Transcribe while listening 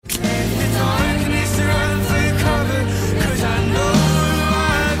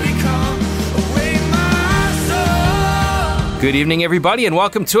Good evening, everybody, and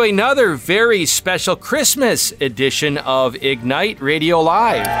welcome to another very special Christmas edition of Ignite Radio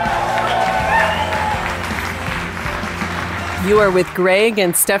Live. You are with Greg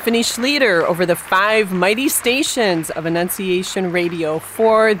and Stephanie Schlueter over the 5 mighty stations of Annunciation Radio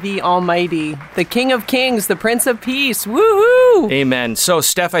for the Almighty, the King of Kings, the Prince of Peace. Woohoo! Amen. So,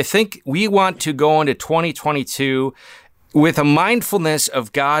 Steph, I think we want to go into 2022 with a mindfulness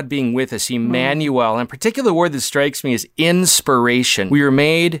of God being with us, Emmanuel. And a particular word that strikes me is inspiration. We were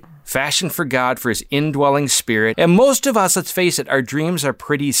made, fashioned for God, for His indwelling Spirit. And most of us, let's face it, our dreams are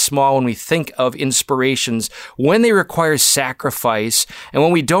pretty small when we think of inspirations, when they require sacrifice, and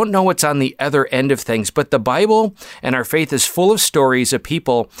when we don't know what's on the other end of things. But the Bible and our faith is full of stories of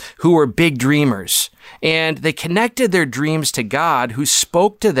people who were big dreamers. And they connected their dreams to God, who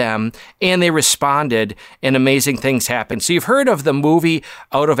spoke to them, and they responded, and amazing things happened. So you've heard of the movie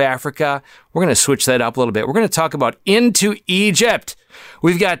Out of Africa. We're going to switch that up a little bit. We're going to talk about Into Egypt.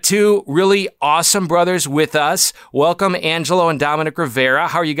 We've got 2 really awesome brothers with us. Welcome, Angelo and Dominic Rivera.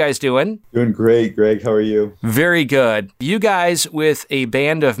 How are you guys doing? Doing great, Greg. How are you? Very good. You guys, with a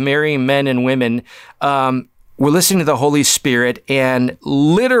band of merry men and women, were listening to the Holy Spirit and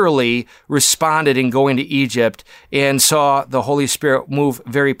literally responded in going to Egypt and saw the Holy Spirit move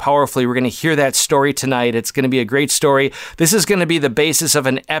very powerfully. We're going to hear that story tonight. It's going to be a great story. This is going to be the basis of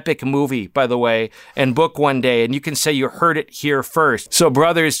an epic movie, by the way, and book one day. And you can say you heard it here first. So,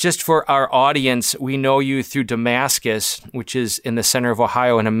 brothers, just for our audience, we know you through Damascus, which is in the center of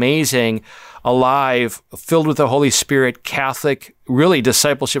Ohio, an amazing, alive, filled with the Holy Spirit, Catholic, really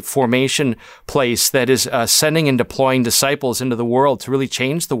discipleship formation place that is sending and deploying disciples into the world to really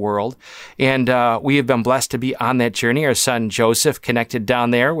change the world. And we have been blessed to be on that journey. Our son Joseph connected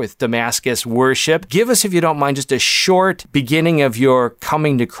down there with Damascus Worship. Give us, if you don't mind, just a short beginning of your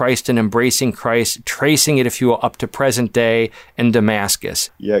coming to Christ and embracing Christ, tracing it, if you will, up to present day in Damascus.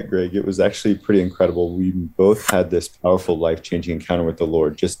 Yeah, Greg, it was actually pretty incredible. We both had this powerful, life-changing encounter with the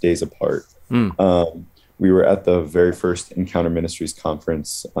Lord just days apart. We were at the very first Encounter Ministries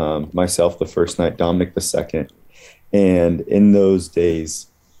conference, myself the first night, Dominic the second. And in those days,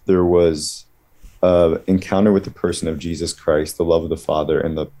 there was an encounter with the person of Jesus Christ, the love of the Father,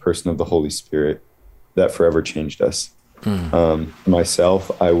 and the person of the Holy Spirit that forever changed us.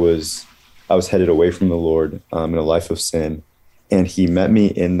 Myself, I was headed away from the Lord in a life of sin, and He met me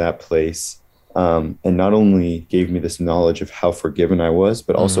in that place. And not only gave me this knowledge of how forgiven I was,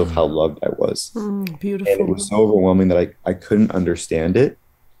 but also of how loved I was. Beautiful. And it was so overwhelming that I couldn't understand it,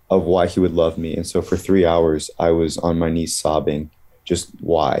 of why He would love me. And so for 3 hours, I was on my knees sobbing, just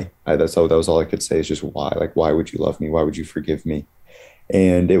why? That was all I could say, is just why? Like, why would you love me? Why would you forgive me?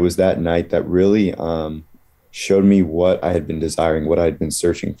 And it was that night that really showed me what I had been desiring, what I had been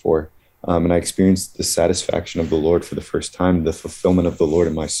searching for. And I experienced the satisfaction of the Lord for the first time, the fulfillment of the Lord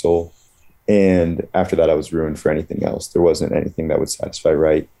in my soul. And after that, I was ruined for anything else. There wasn't anything that would satisfy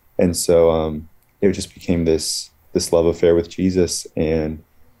right. And so it just became this love affair with Jesus. And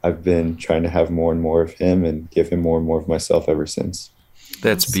I've been trying to have more and more of Him and give Him more and more of myself ever since.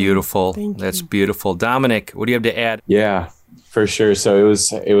 That's beautiful. That's beautiful. Dominic, what do you have to add? Yeah, for sure. So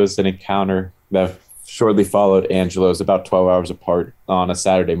it was an encounter that shortly followed Angelo's, about 12 hours apart on a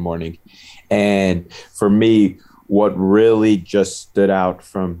Saturday morning. And for me, what really just stood out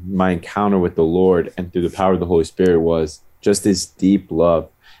from my encounter with the Lord and through the power of the Holy Spirit was just this deep love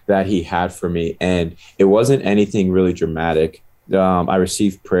that He had for me. And it wasn't anything really dramatic. I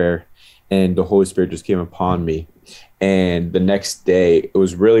received prayer and the Holy Spirit just came upon me. And the next day, it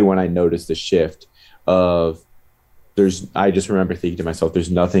was really when I noticed the shift of I just remember thinking to myself,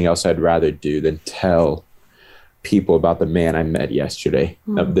 there's nothing else I'd rather do than tell people about the man I met yesterday.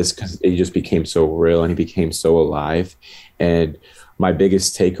 Because he just became so real and he became so alive. And my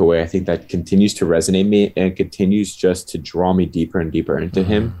biggest takeaway, I think that continues to resonate me and continues just to draw me deeper and deeper into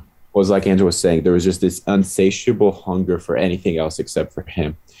Him, was like Angela was saying, there was just this insatiable hunger for anything else except for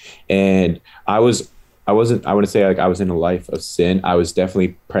Him. And I wouldn't say like I was in a life of sin. I was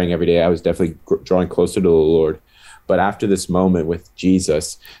definitely praying every day. I was definitely drawing closer to the Lord. But after this moment with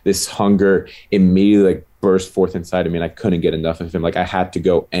Jesus, this hunger immediately like burst forth inside of me, and I couldn't get enough of Him. Like I had to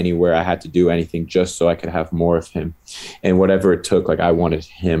go anywhere, I had to do anything just so I could have more of Him, and whatever it took, like I wanted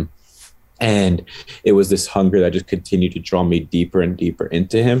Him. And it was this hunger that just continued to draw me deeper and deeper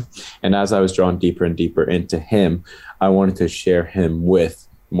into Him. And as I was drawn deeper and deeper into Him, I wanted to share Him with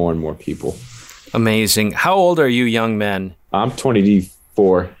more and more people. Amazing. How old are you, young men? I'm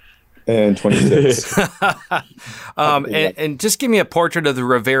 24. And 26. And just give me a portrait of the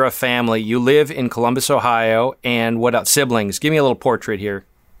Rivera family. You live in Columbus, Ohio, and what else? Siblings. Give me a little portrait here.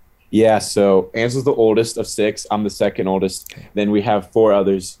 Yeah, so Ansel's the oldest of six. I'm the second oldest. Then we have four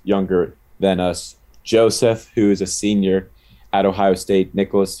others younger than us. Joseph, who is a senior at Ohio State.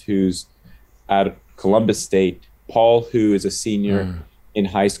 Nicholas, who's at Columbus State. Paul, who is a senior in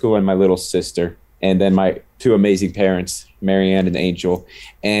high school, and my little sister. And then my two amazing parents, Marianne and Angel.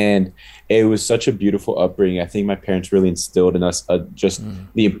 And it was such a beautiful upbringing. I think my parents really instilled in us just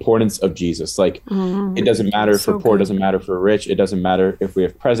the importance of Jesus. Like, it doesn't matter if we're poor, it doesn't matter if we're rich, it doesn't matter if we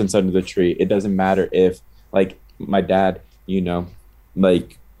have presents under the tree, it doesn't matter if, like, my dad, you know,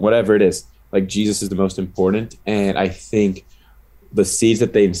 like, whatever it is, like, Jesus is the most important. And I think the seeds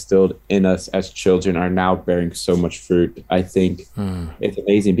that they instilled in us as children are now bearing so much fruit. I think it's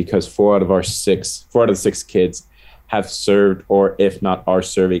amazing because four out of the six kids have served, or if not are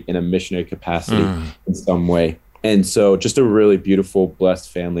serving, in a missionary capacity in some way. And so just a really beautiful,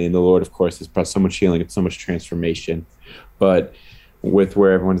 blessed family. And the Lord, of course, has brought so much healing and so much transformation. But with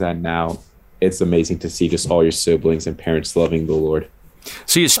where everyone's at now, it's amazing to see just all your siblings and parents loving the Lord.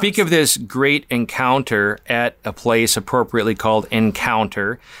 So you speak of this great encounter at a place appropriately called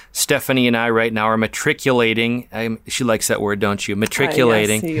Encounter. Stephanie and I right now are matriculating. She likes that word, don't you?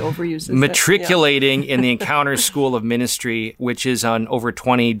 Matriculating. Yes, he overuses matriculating in the Encounter School of Ministry, which is on over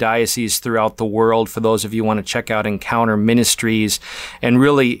 20 dioceses throughout the world. For those of you who want to check out Encounter Ministries. And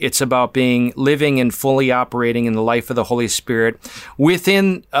really, it's about living and fully operating in the life of the Holy Spirit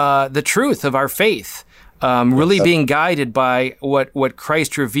within the truth of our faith. Really being guided by what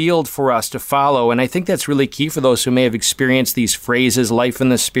Christ revealed for us to follow. And I think that's really key for those who may have experienced these phrases, life in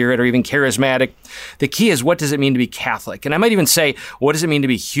the Spirit, or even charismatic. The key is, what does it mean to be Catholic? And I might even say, what does it mean to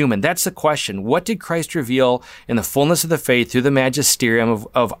be human? That's the question. What did Christ reveal in the fullness of the faith through the magisterium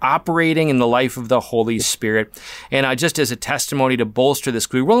of operating in the life of the Holy Spirit? And just as a testimony to bolster this,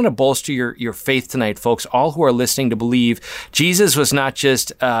 we're willing to bolster your faith tonight, folks, all who are listening, to believe Jesus was not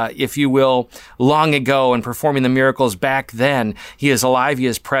just, if you will, long ago and performing the miracles back then. He is alive, he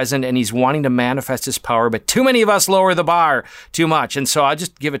is present, and he's wanting to manifest his power, but too many of us lower the bar too much. And so I'll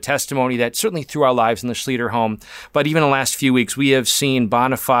just give a testimony that certainly through our lives in the Schlueter home, but even in the last few weeks, we have seen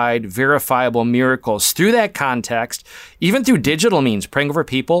bona fide, verifiable miracles through that context, even through digital means, praying over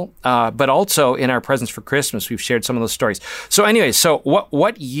people, but also in our Presents for Christmas. We've shared some of those stories. So anyway, so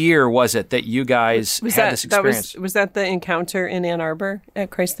what year was it that you guys had this experience? Was that the encounter in Ann Arbor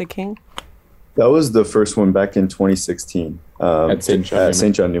at Christ the King? That was the first one back in 2016 at St.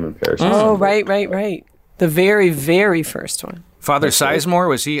 John Newman Parish. Oh, right. The very, very first one. Father Sizemore,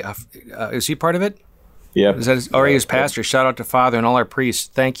 was he part of it? Yeah. Is that he was pastor? Shout out to Father and all our priests.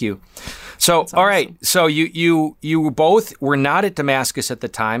 Thank you. So, That's awesome. All right. So you both were not at Damascus at the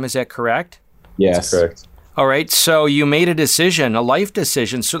time. Is that correct? Yes. That's correct. All right, so you made a decision, a life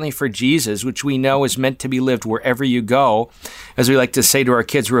decision, certainly for Jesus, which we know is meant to be lived wherever you go. As we like to say to our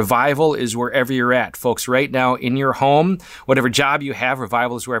kids, revival is wherever you're at. Folks, right now in your home, whatever job you have,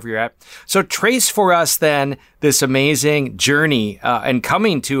 revival is wherever you're at. So trace for us then this amazing journey and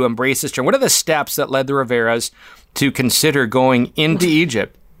coming to embrace this journey. What are the steps that led the Riveras to consider going into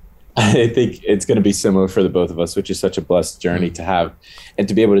Egypt? I think it's going to be similar for the both of us, which is such a blessed journey to have, and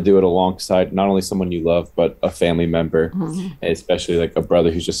to be able to do it alongside not only someone you love, but a family member, especially like a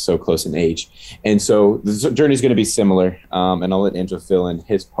brother who's just so close in age. And so the journey is going to be similar, and I'll let Angel fill in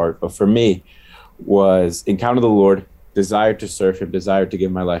his part. But for me, was encounter the Lord, desire to serve him, desire to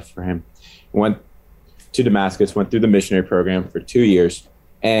give my life for him. Went to Damascus, went through the missionary program for 2 years.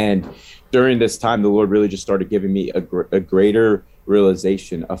 And during this time, the Lord really just started giving me a greater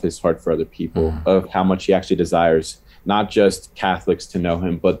realization of his heart for other people, of how much he actually desires not just Catholics to know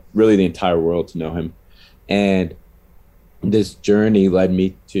him, but really the entire world to know him. And this journey led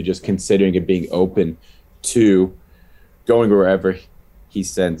me to just considering and being open to going wherever he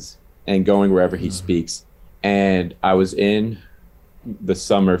sends and going wherever he speaks. And I was in the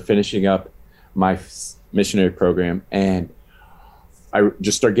summer finishing up my missionary program, and I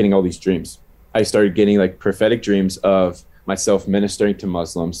just started getting all these dreams. I started getting like prophetic dreams of myself ministering to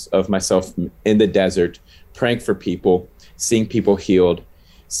Muslims, of myself in the desert, praying for people, seeing people healed,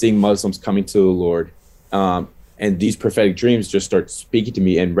 seeing Muslims coming to the Lord. And these prophetic dreams just start speaking to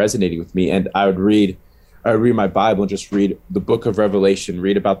me and resonating with me. And I would read my Bible and just read the book of Revelation,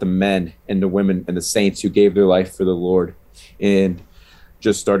 read about the men and the women and the saints who gave their life for the Lord, and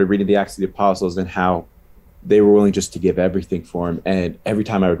just started reading the Acts of the Apostles and how they were willing just to give everything for him. And every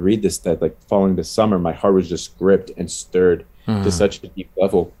time I would read this, that like following the summer, my heart was just gripped and stirred to such a deep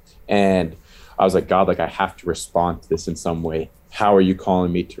level. And I was like, God, like I have to respond to this in some way. How are you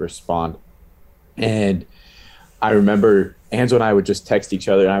calling me to respond? And I remember Angela and I would just text each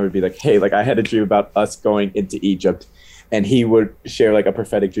other, and I would be like, hey, like I had a dream about us going into Egypt. and he would share like a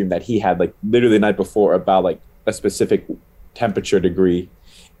prophetic dream that he had like literally the night before about like a specific temperature degree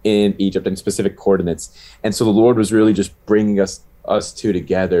in Egypt and specific coordinates. And so the Lord was really just bringing us two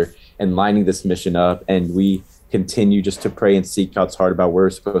together and lining this mission up. And we continue just to pray and seek God's heart about where we're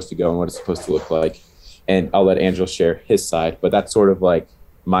supposed to go and what it's supposed to look like. And I'll let Angelo share his side, but that's sort of like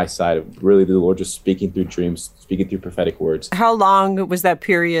my side of really the Lord just speaking through dreams, speaking through prophetic words. How long was that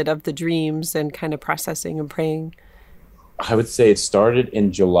period of the dreams and kind of processing and praying? I would say it started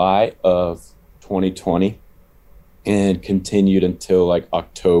in July of 2020 and continued until like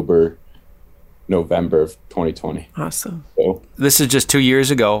October, November of 2020. Awesome. So, This is just 2 years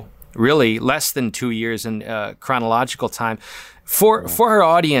ago, really less than 2 years in chronological time. For our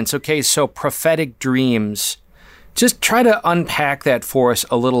audience, okay, so prophetic dreams, just try to unpack that for us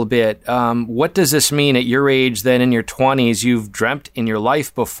a little bit. What does this mean at your age, then in your 20s? You've dreamt in your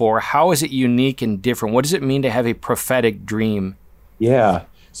life before. How is it unique and different? What does it mean to have a prophetic dream? yeah.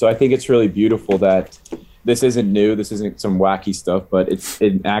 So I think it's really beautiful that this isn't new. This isn't some wacky stuff, but it's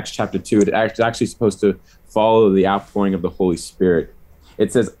in Acts chapter 2. It's actually supposed to follow the outpouring of the Holy Spirit.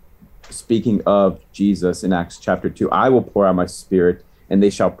 It says, speaking of Jesus in Acts chapter 2, I will pour out my spirit and they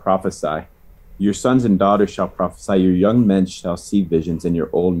shall prophesy. Your sons and daughters shall prophesy. Your young men shall see visions and your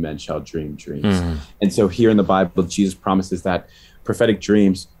old men shall dream dreams. And so here in the Bible, Jesus promises that prophetic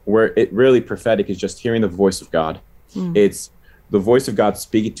dreams, where it really prophetic is just hearing the voice of God. It's the voice of God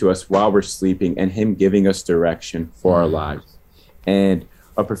speaking to us while we're sleeping and him giving us direction for our lives. And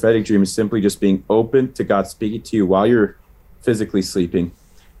a prophetic dream is simply just being open to God speaking to you while you're physically sleeping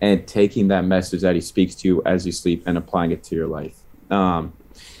and taking that message that he speaks to you as you sleep and applying it to your life.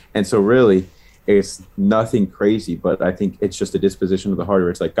 And so really, it's nothing crazy, but I think it's just a disposition of the heart where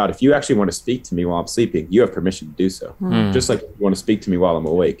it's like, God, if you actually want to speak to me while I'm sleeping, you have permission to do so. Just like if you want to speak to me while I'm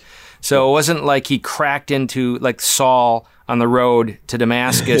awake. So it wasn't like he cracked into, like Saul on the road to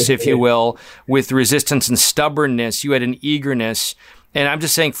Damascus, if you will, with resistance and stubbornness. You had an eagerness. And I'm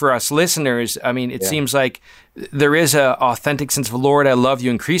just saying for us listeners, I mean, it seems like there is an authentic sense of, Lord, I love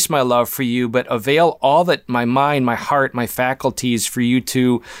you, increase my love for you, but avail all that my mind, my heart, my faculties for you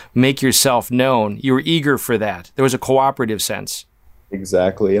to make yourself known. You were eager for that. There was a cooperative sense.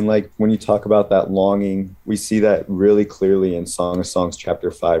 Exactly. And like when you talk about that longing, we see that really clearly in Song of Songs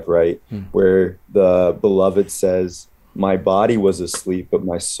chapter 5, right? Where the beloved says, my body was asleep, but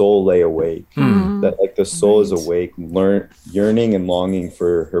my soul lay awake. That like the soul is awake, yearning and longing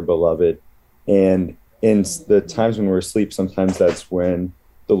for her beloved. And in the times when we're asleep, sometimes that's when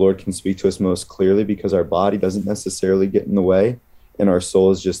the Lord can speak to us most clearly because our body doesn't necessarily get in the way. And our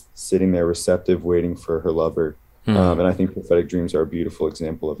soul is just sitting there receptive, waiting for her lover. And I think prophetic dreams are a beautiful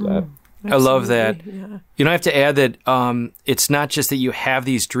example of that. I love that. Yeah. You know, I have to add that it's not just that you have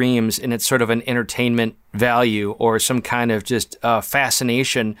these dreams and it's sort of an entertainment value or some kind of just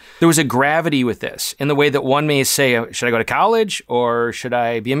fascination. There was a gravity with this in the way that one may say, should I go to college or should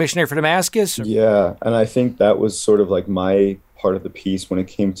I be a missionary for Damascus? Yeah, and I think that was sort of like my part of the piece when it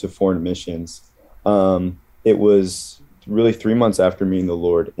came to foreign missions. It was really 3 months after meeting the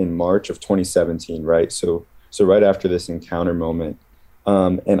Lord in March of 2017, right? So right after this encounter moment.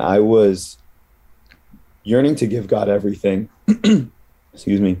 And I was yearning to give God everything,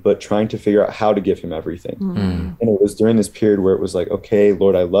 excuse me, but trying to figure out how to give him everything. And it was during this period where it was like, okay,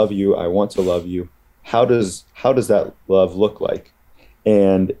 Lord, I love you. I want to love you. How does that love look like?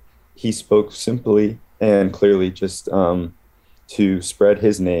 And he spoke simply and clearly just to spread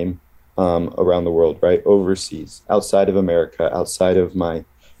his name around the world, right? Overseas, outside of America, outside of my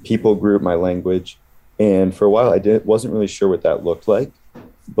people group, my language. And for a while, wasn't really sure what that looked like,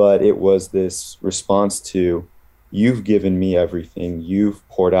 but it was this response to, you've given me everything. You've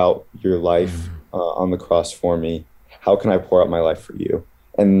poured out your life on the cross for me. How can I pour out my life for you?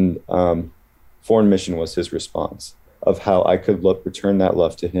 And foreign mission was his response of how I could return that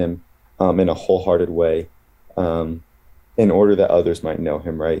love to him in a wholehearted way in order that others might know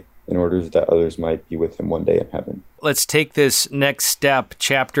him, right? In order that others might be with him one day in heaven. Let's take this next step,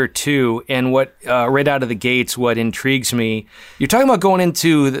 chapter 2, and what right out of the gates, what intrigues me. You're talking about going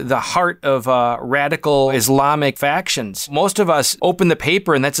into the heart of radical Islamic factions. Most of us open the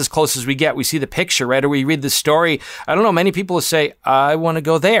paper, and that's as close as we get. We see the picture, right? Or we read the story. I don't know, many people will say, I want to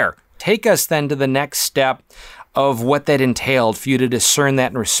go there. Take us then to the next step of what that entailed for you to discern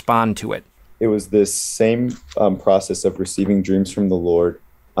that and respond to it. It was this same process of receiving dreams from the Lord.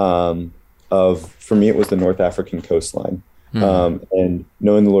 For me, it was the North African coastline. And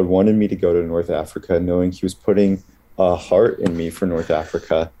knowing the Lord wanted me to go to North Africa, knowing he was putting a heart in me for North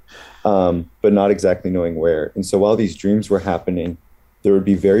Africa, but not exactly knowing where. And so while these dreams were happening, there would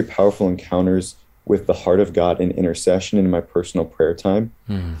be very powerful encounters with the heart of God in intercession in my personal prayer time,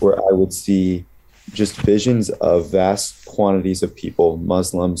 where I would see just visions of vast quantities of people,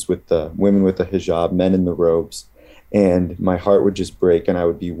 Muslims with the women with the hijab, men in the robes. And my heart would just break, and I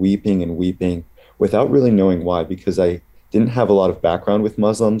would be weeping and weeping without really knowing why, because I didn't have a lot of background with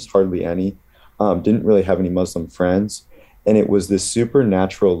Muslims, hardly any, didn't really have any Muslim friends. And it was this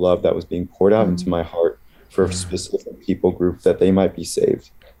supernatural love that was being poured out into my heart for a specific people group, that they might be saved,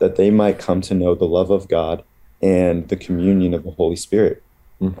 that they might come to know the love of God and the communion of the Holy Spirit.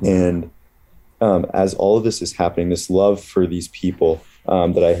 And as all of this is happening, this love for these people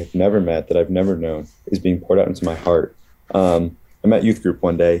that I have never met, that I've never known, is being poured out into my heart. I'm at youth group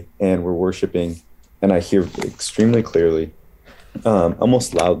one day, and we're worshiping, and I hear extremely clearly,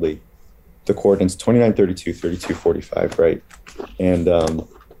 almost loudly, the coordinates 2932, 3245, right? And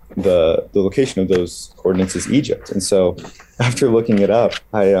the location of those coordinates is Egypt. And so after looking it up,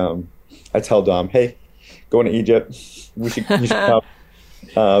 I tell Dom, hey, going to Egypt, you should come.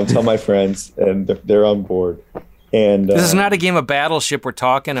 Tell my friends, and they're on board. And this is not a game of Battleship we're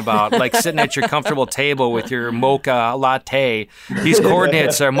talking about, like sitting at your comfortable table with your mocha latte. These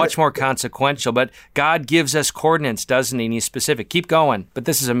coordinates are much more consequential, but God gives us coordinates, doesn't he? And he's specific. Keep going, but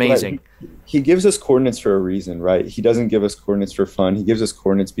this is amazing. Right. He gives us coordinates for a reason, right? He doesn't give us coordinates for fun. He gives us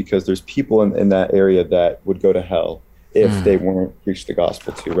coordinates because there's people in that area that would go to hell if they weren't preached the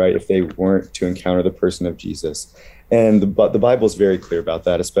gospel to, right? If they weren't to encounter the person of Jesus. And the Bible is very clear about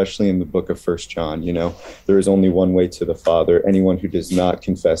that, especially in the book of 1 John. You know, there is only one way to the Father. Anyone who does not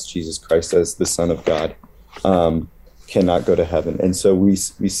confess Jesus Christ as the Son of God cannot go to heaven. And so we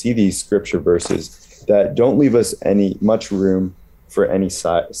see these scripture verses that don't leave us much room for any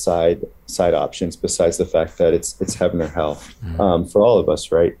side options besides the fact that it's heaven or hell for all of us,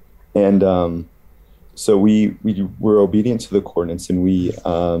 right? And so we were obedient to the coordinates, and we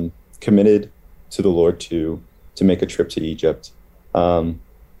committed to the Lord to make a trip to Egypt. And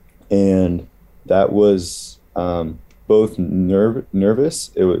that was both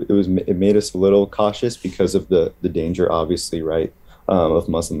nervous. It made us a little cautious because of the danger, obviously, right, of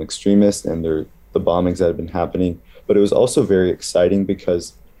Muslim extremists and the bombings that have been happening. But it was also very exciting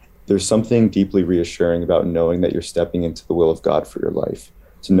because there's something deeply reassuring about knowing that you're stepping into the will of God for your life,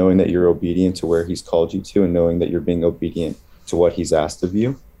 to knowing that you're obedient to where he's called you to, and knowing that you're being obedient to what he's asked of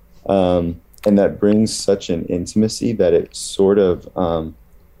you. And that brings such an intimacy that it sort of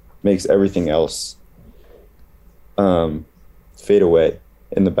makes everything else fade away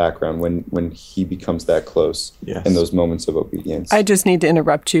in the background when he becomes that close in those moments of obedience. I just need to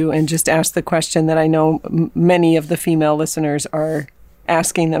interrupt you and just ask the question that I know many of the female listeners are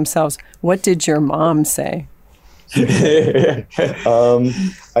asking themselves. What did your mom say? I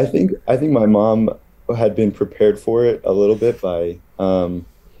think my mom had been prepared for it a little bit by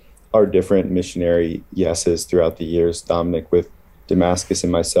our different missionary yeses throughout the years. Dominic with Damascus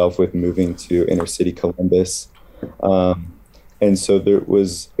and myself with moving to inner city Columbus. And so it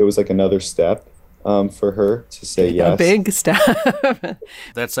was like another step for her to say yes. A big step.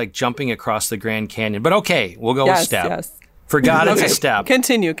 That's like jumping across the Grand Canyon. But okay, we'll go with step. Yes. For God, it's a step.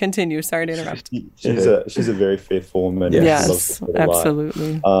 Continue. Sorry to interrupt. She's a very faithful woman. Yes,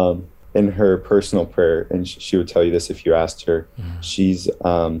 absolutely. In her personal prayer, and she would tell you this if you asked her, she's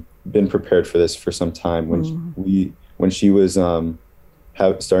been prepared for this for some time. When she was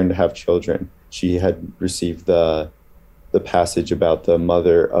starting to have children, she had received the passage about the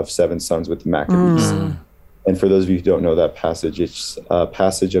mother of 7 sons with the Maccabees. And for those of you who don't know that passage, it's a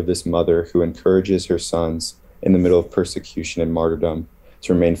passage of this mother who encourages her sons in the middle of persecution and martyrdom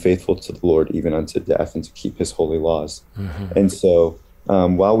to remain faithful to the Lord even unto death and to keep his holy laws. And so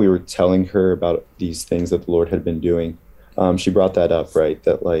while we were telling her about these things that the Lord had been doing, she brought that up, right?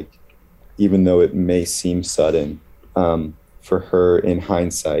 That like, even though it may seem sudden, for her in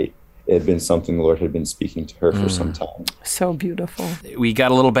hindsight, it had been something the Lord had been speaking to her for some time. So beautiful. We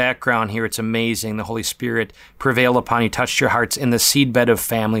got a little background here. It's amazing. The Holy Spirit prevailed upon you, touched your hearts in the seedbed of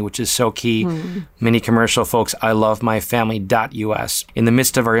family, which is so key. Many commercial folks, I love my family.us. In the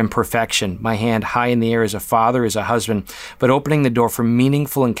midst of our imperfection, my hand high in the air as a father, as a husband, but opening the door for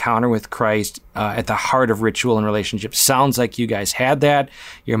meaningful encounter with Christ at the heart of ritual and relationship. Sounds like you guys had that.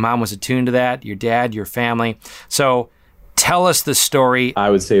 Your mom was attuned to that, your dad, your family. So tell us the story. I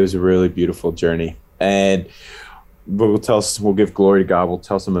would say it was a really beautiful journey. And we'll give glory to God. We'll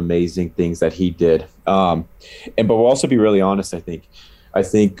tell some amazing things that he did. But we'll also be really honest, I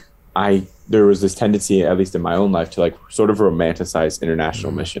think there was this tendency, at least in my own life, to like sort of romanticize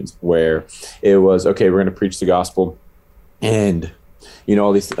international missions, where it was, okay, we're going to preach the gospel and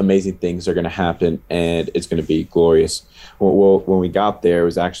all these amazing things are going to happen and it's going to be glorious. Well, when we got there, it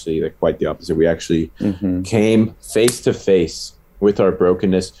was actually like quite the opposite. We actually came face to face with our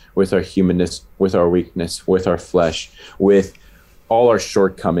brokenness, with our humanness, with our weakness, with our flesh, with all our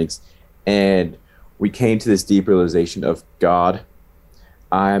shortcomings. And we came to this deep realization of, God,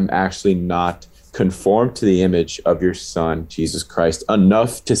 I'm actually not conformed to the image of your Son, Jesus Christ,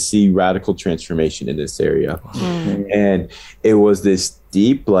 enough to see radical transformation in this area. And it was this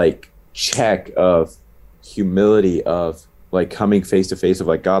deep check of humility, of coming face to face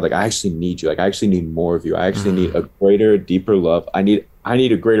of God, I actually need you. I actually need more of you. I actually need a greater, deeper love. I need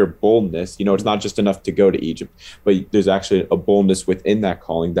a greater boldness. It's not just enough to go to Egypt, but there's actually a boldness within that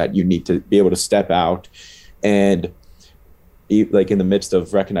calling that you need to be able to step out and in the midst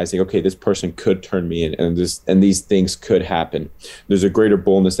of recognizing, okay, this person could turn me in, and these things could happen. There's a greater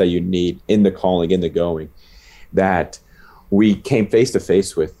boldness that you need in the calling, in the going, that we came face to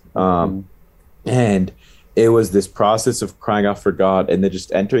face with. And it was this process of crying out for God and then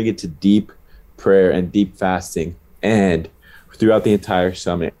just entering into deep prayer and deep fasting and throughout the entire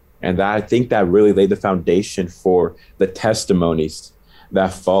summit. And I think that really laid the foundation for the testimonies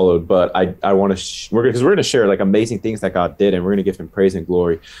that followed. But I want to, because we're going to share amazing things that God did, and we're going to give him praise and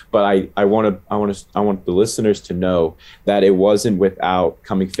glory. But I want the listeners to know that it wasn't without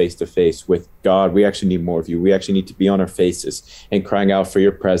coming face to face with God. We actually need more of you. We actually need to be on our faces and crying out for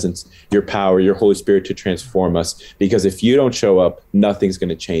your presence, your power, your Holy Spirit to transform us. Because if you don't show up, nothing's going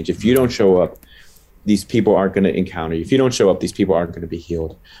to change. If you don't show up, these people aren't going to encounter you. If you don't show up, these people aren't going to be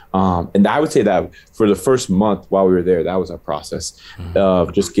healed. And I would say that for the first month while we were there, that was our process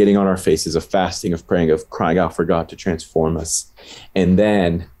of just getting on our faces, of fasting, of praying, of crying out for God to transform us. And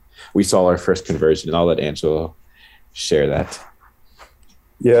then we saw our first conversion, and I'll let Angelo share that.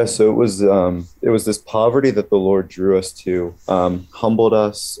 Yeah, so it was this poverty that the Lord drew us to, humbled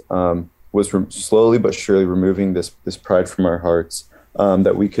us, was slowly but surely removing this pride from our hearts.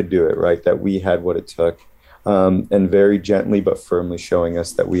 That we could do it, right? That we had what it took, and very gently but firmly showing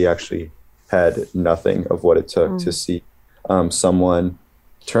us that we actually had nothing of what it took to see someone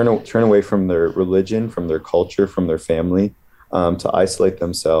turn away from their religion, from their culture, from their family, to isolate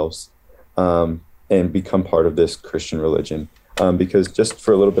themselves and become part of this Christian religion. Because just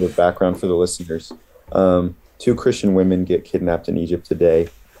for a little bit of background for the listeners, 2 Christian women get kidnapped in Egypt today.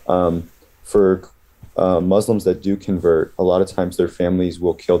 For Muslims that do convert, a lot of times their families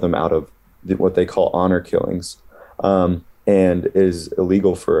will kill them out of what they call honor killings. And it is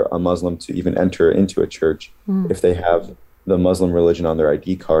illegal for a Muslim to even enter into a church if they have the Muslim religion on their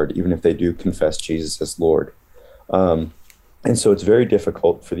ID card, even if they do confess Jesus as Lord. And so it's very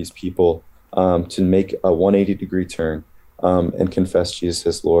difficult for these people to make a 180-degree turn and confess Jesus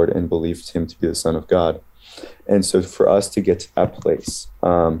as Lord and believe him to be the Son of God. And so for us to get to that place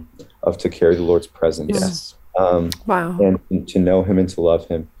of to carry the Lord's presence, and to know him and to love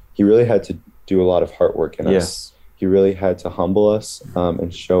him, he really had to do a lot of heart work in us. He really had to humble us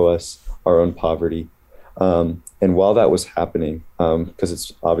and show us our own poverty. And while that was happening, because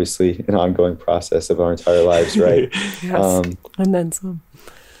it's obviously an ongoing process of our entire lives, right? And then some.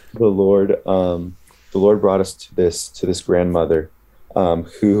 The Lord brought us to this grandmother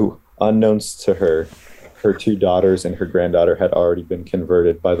who, unknowns to her 2 daughters and her granddaughter had already been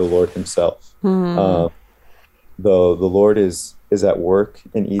converted by the Lord himself. The Lord is at work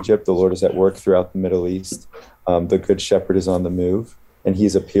in Egypt. The Lord is at work throughout the Middle East. The Good Shepherd is on the move, and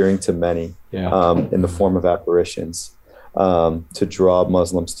he's appearing to many in the form of apparitions to draw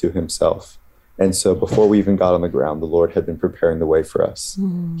Muslims to himself. And so before we even got on the ground, the Lord had been preparing the way for us.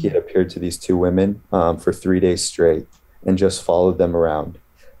 He had appeared to these 2 women for 3 days straight and just followed them around.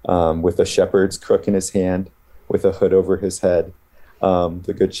 With a shepherd's crook in his hand, with a hood over his head.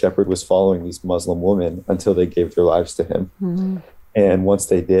 The Good Shepherd was following these Muslim women until they gave their lives to him. And once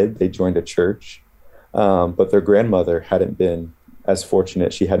they did, they joined a church. But their grandmother hadn't been as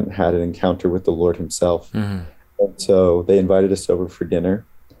fortunate. She hadn't had an encounter with the Lord himself. And so they invited us over for dinner.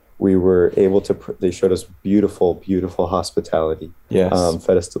 We were able to, they showed us beautiful, beautiful hospitality,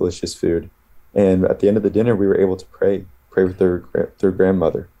 fed us delicious food. And at the end of the dinner, we were able to pray with their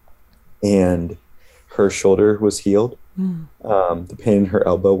grandmother. And her shoulder was healed. The pain in her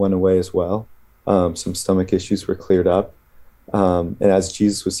elbow went away as well. Some stomach issues were cleared up. And as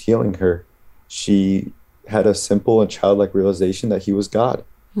Jesus was healing her, she had a simple and childlike realization that he was God.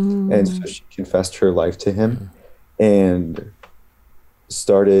 And so she confessed her life to him and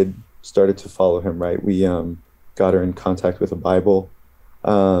started to follow him, right? We got her in contact with a Bible.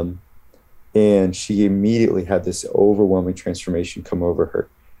 And she immediately had this overwhelming transformation come over her.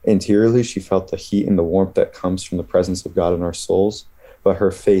 Interiorly, she felt the heat and the warmth that comes from the presence of God in our souls. but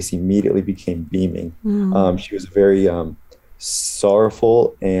her face immediately became beaming. She was a very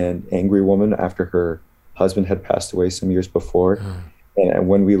sorrowful and angry woman after her husband had passed away some years before. And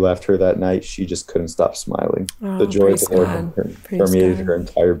when we left her that night, she just couldn't stop smiling. The joy of the Lord permeated her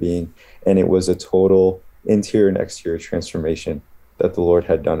entire being. And it was a total interior and exterior transformation that the Lord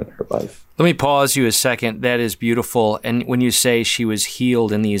had done in her life. Let me pause you a second. That is beautiful. And when you say she was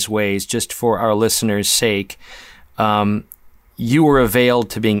healed in these ways, just for our listeners' sake, you were availed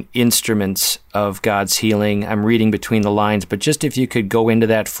to being instruments of God's healing. I'm reading between the lines, but just if you could go into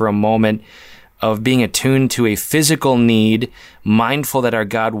that for a moment, of being attuned to a physical need, mindful that our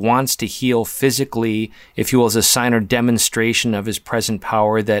God wants to heal physically, if you will, as a sign or demonstration of his present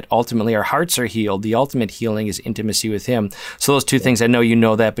power, that ultimately our hearts are healed. The ultimate healing is intimacy with him. So those two things, I know you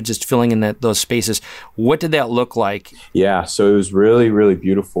know that, but just filling in those spaces, what did that look like? Yeah, so it was really, really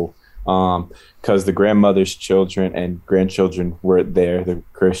beautiful because the grandmother's children and grandchildren were there, the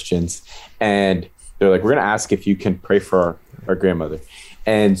Christians, and they're like, we're going to ask if you can pray for our grandmother.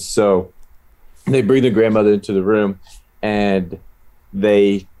 And so they bring the grandmother into the room and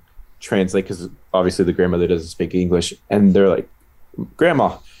they translate, because obviously the grandmother doesn't speak English. And they're like,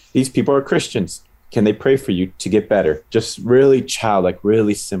 Grandma, these people are Christians. Can they pray for you to get better? Just really childlike,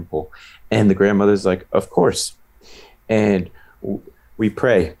 really simple. And the grandmother's like, of course. And we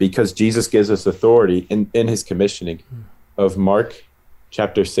pray because Jesus gives us authority in his commissioning of Mark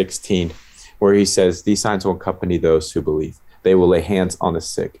chapter 16, where he says, these signs will accompany those who believe. They will lay hands on the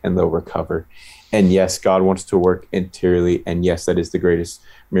sick and they'll recover. And yes, God wants to work interiorly. And yes, that is the greatest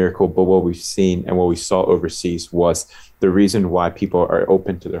miracle. But what we've seen and what we saw overseas was the reason why people are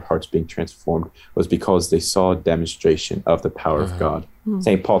open to their hearts being transformed was because they saw a demonstration of the power of God.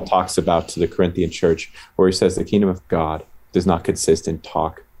 St. Paul talks about to the Corinthian church where he says the kingdom of God does not consist in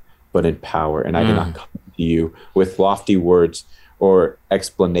talk, but in power. And I did not come to you with lofty words or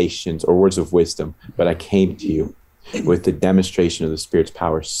explanations or words of wisdom, but I came to you with the demonstration of the Spirit's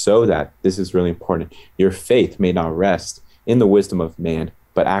power, so that, this is really important, your faith may not rest in the wisdom of man,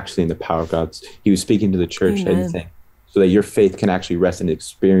 but actually in the power of God. He was speaking to the church and saying, so that your faith can actually rest in the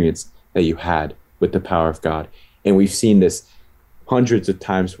experience that you had with the power of God. And we've seen this hundreds of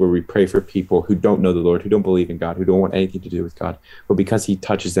times where we pray for people who don't know the Lord, who don't believe in God, who don't want anything to do with God, but because he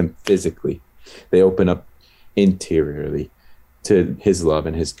touches them physically, they open up interiorly to his love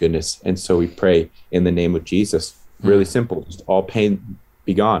and his goodness. And so we pray in the name of Jesus. Really simple. Just all pain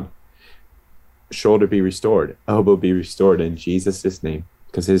be gone. Shoulder be restored. Elbow be restored in Jesus' name,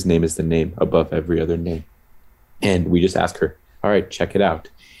 because his name is the name above every other name. And we just ask her, all right, check it out.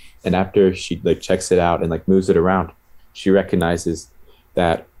 And after she checks it out and moves it around, she recognizes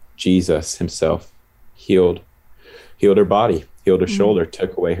that Jesus himself healed her body, healed her shoulder,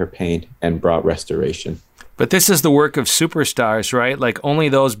 took away her pain, and brought restoration. But this is the work of superstars, right? Like only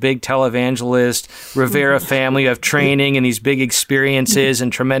those big televangelist, Rivera family have training and these big experiences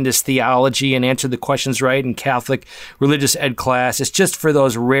and tremendous theology and answered the questions right in Catholic religious ed class. It's just for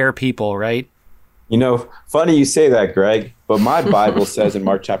those rare people, right? You know, funny you say that, Greg, but my Bible says in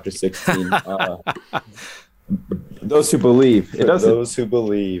Mark chapter 16, those who believe. Those who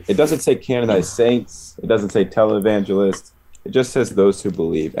believe. It doesn't say canonized saints. It doesn't say televangelist. It just says those who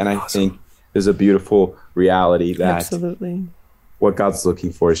believe. And I think there's a beautiful reality that what God's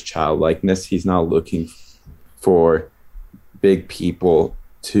looking for is childlikeness. He's not looking for big people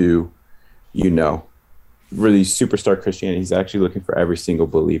to, really superstar Christianity. He's actually looking for every single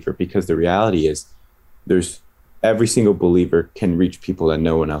believer, because the reality is every single believer can reach people that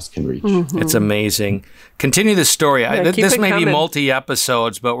no one else can reach. It's amazing. Continue the story. This may be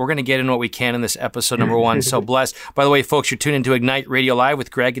multi-episodes, but we're going to get in what we can in this episode number 1. So blessed. By the way, folks, you're tuned into Ignite Radio Live with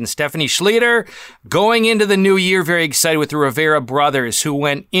Greg and Stephanie Schlueter. Going into the new year, very excited with the Rivera brothers who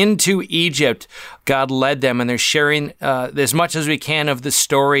went into Egypt. God led them, and they're sharing as much as we can of the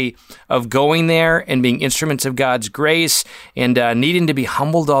story of going there and being instruments of God's grace and needing to be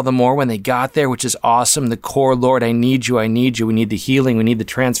humbled all the more when they got there, which is awesome. The core, Lord, I need you. I need you. We need the healing. We need the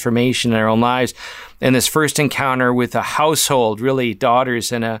transformation in our own lives. And this first encounter with a household, really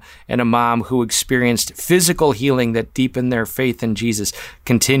daughters and a mom who experienced physical healing that deepened their faith in Jesus.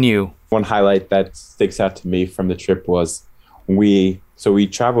 Continue. One highlight that sticks out to me from the trip was we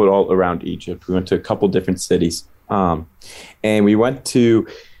traveled all around Egypt. We went to a couple different cities. And we went to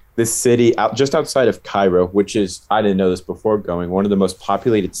this city just outside of Cairo, which is, I didn't know this before going, one of the most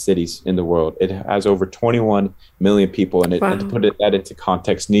populated cities in the world. It has over 21 million people in it. Wow. And to put that into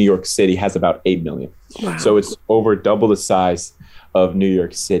context, New York City has about 8 million. Wow. So it's over double the size of New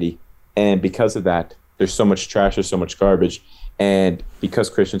York City. And because of that, there's so much trash, there's so much garbage. And because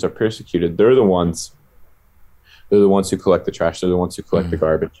Christians are persecuted, they're the ones They're the ones who collect the trash. They're the ones who collect the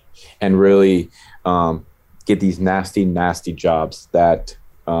garbage, and really get these nasty, nasty jobs that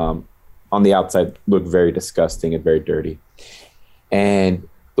on the outside look very disgusting and very dirty. And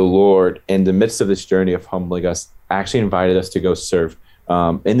the Lord, in the midst of this journey of humbling us, actually invited us to go serve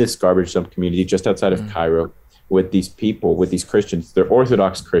in this garbage dump community just outside of Cairo with these people, with these Christians. They're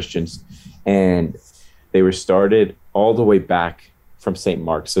Orthodox Christians, and they were started all the way back from St.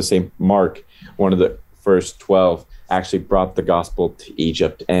 Mark. So St. Mark, one of the first 12, actually brought the gospel to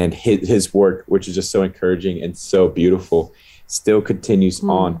Egypt, and his work, which is just so encouraging and so beautiful, still continues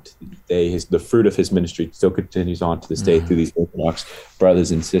on to this day. The fruit of his ministry still continues on to this day through these Orthodox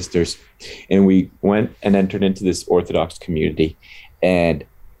brothers and sisters. And we went and entered into this Orthodox community, and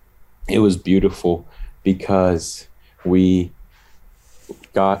it was beautiful because we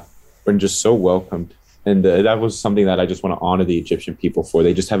were just so welcomed. And that was something that I just want to honor the Egyptian people for.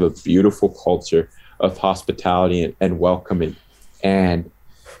 They just have a beautiful culture of hospitality and welcoming. And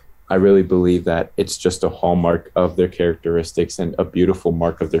I really believe that it's just a hallmark of their characteristics and a beautiful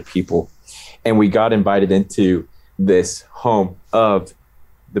mark of their people. And we got invited into this home of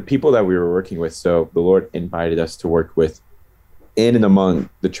the people that we were working with. So the Lord invited us to work with in and among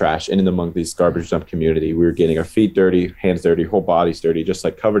the trash, in and among this garbage dump community. We were getting our feet dirty, hands dirty, whole bodies dirty, just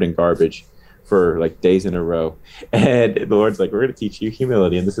like covered in garbage for like days in a row. And the Lord's like, we're going to teach you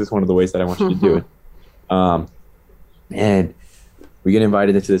humility, and this is one of the ways that I want you to do it. And we get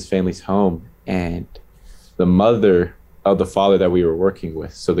invited into this family's home, and the mother of the father that we were working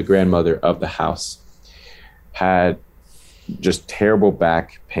with, so the grandmother of the house, had just terrible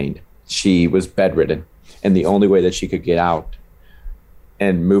back pain. She was bedridden, and the only way that she could get out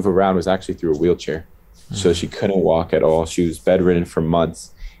and move around was actually through a wheelchair. So she couldn't walk at all. She was bedridden for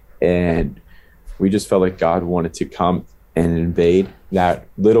months, and we just felt like God wanted to come and invade that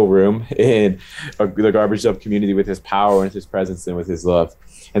little room in the garbage dump community with his power and his presence and with his love.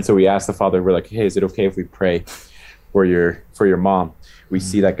 And so we asked the Father, we're like, hey, is it okay if we pray for your mom? We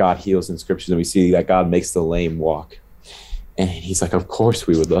see that God heals in scriptures, and we see that God makes the lame walk. And he's like, of course,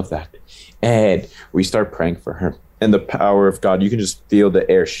 we would love that. And we start praying for her. And the power of God, you can just feel the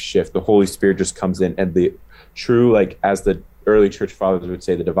air shift. The Holy Spirit just comes in, and the true, like as the early church fathers would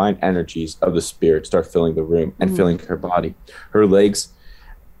say, the divine energies of the Spirit start filling the room and filling her body. Her legs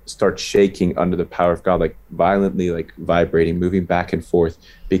start shaking under the power of God, like violently, like vibrating, moving back and forth,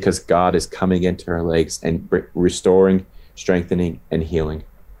 because God is coming into her legs and restoring, strengthening, and healing.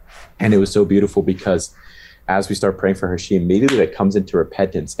 And it was so beautiful because as we start praying for her, she immediately like comes into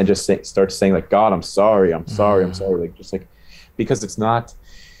repentance and just starts saying like, God, I'm sorry. Like, just like, because it's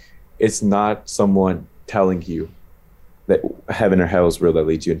not someone telling you that heaven or hell is real that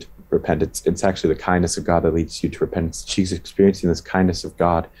leads you into repentance. It's actually the kindness of God that leads you to repentance. She's experiencing this kindness of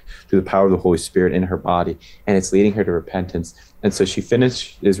God through the power of the Holy Spirit in her body, and it's leading her to repentance. And so she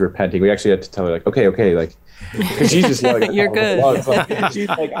finishes repenting. We actually had to tell her like, okay, like, because she's just yelling. You're good. Like, she's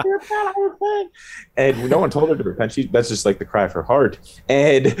like, I repent. And no one told her to repent. That's just like the cry of her heart.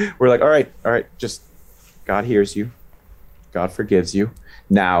 And we're like, all right, just God hears you. God forgives you.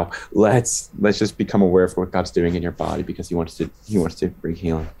 Now let's just become aware of what God's doing in your body, because he wants to bring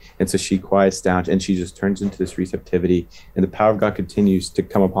healing. And so she quiets down, and she just turns into this receptivity, and the power of God continues to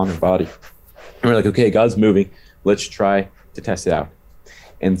come upon her body. And we're like, okay, God's moving. Let's try to test it out.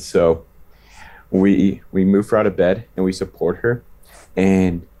 And so we move her out of bed, and we support her,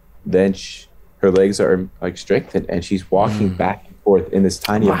 and then her legs are like strengthened, and she's walking back and forth in this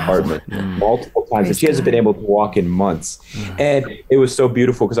tiny apartment multiple times, and she hasn't been able to walk in months. And it was so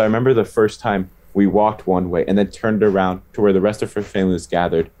beautiful, because I remember the first time we walked one way and then turned around to where the rest of her family was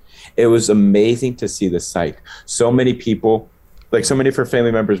gathered. It was amazing to see the sight. So many people, like so many of her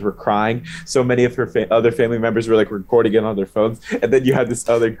family members were crying. So many of her other family members were like recording it on their phones. And then you had this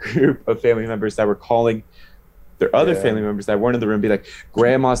other group of family members that were calling their other family members that weren't in the room, be like,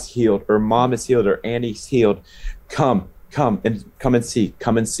 grandma's healed, or mom is healed, or Annie's healed. Come and see.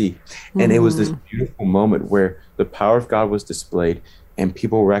 And it was this beautiful moment where the power of God was displayed, and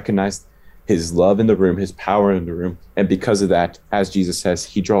people recognized his love in the room, his power in the room. And because of that, as Jesus says,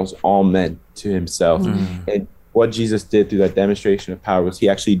 he draws all men to himself. And what Jesus did through that demonstration of power was he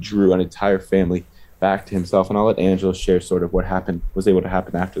actually drew an entire family back to himself. And I'll let Angela share sort of what was able to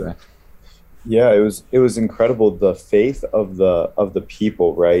happen after that. Yeah, it was incredible, the faith of the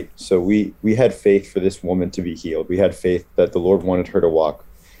people, right? So we had faith for this woman to be healed. We had faith that the Lord wanted her to walk.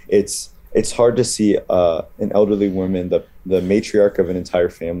 It's hard to see an elderly woman, the matriarch of an entire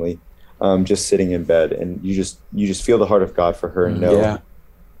family, just sitting in bed, and you just feel the heart of God for her, and know,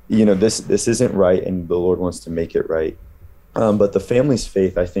 this isn't right, and the Lord wants to make it right. But the family's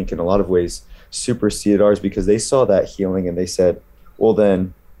faith, I think, in a lot of ways superseded ours because they saw that healing and they said, well,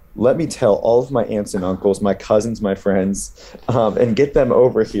 then let me tell all of my aunts and uncles, my cousins, my friends, and get them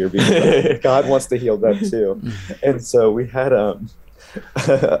over here because God wants to heal them too. And so we had a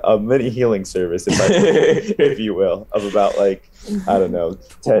mini healing service, if you will, of about like, I don't know,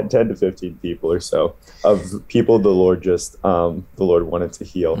 10 to 15 people or so of people the Lord wanted to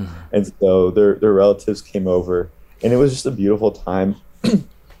heal. And so their relatives came over, and it was just a beautiful time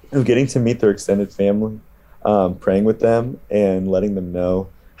of getting to meet their extended family, praying with them and letting them know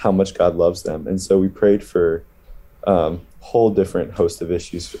how much God loves them. And so we prayed for whole different host of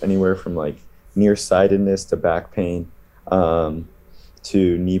issues, anywhere from like nearsightedness to back pain,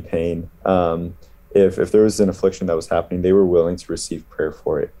 to knee pain. If there was an affliction that was happening, they were willing to receive prayer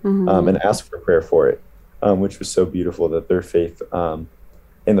for it, and ask for prayer for it, which was so beautiful that their faith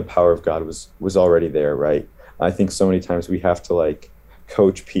in the power of God was already there, right? I think so many times we have to like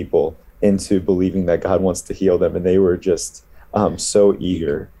coach people into believing that God wants to heal them, and they were just so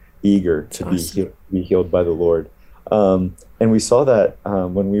eager to be healed by the Lord. And we saw that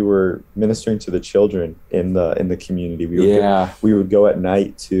when we were ministering to the children in the community. We would go at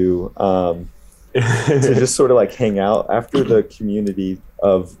night to just sort of like hang out after the community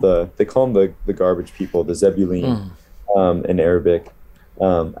of they call them the garbage people, the Zebulun in Arabic.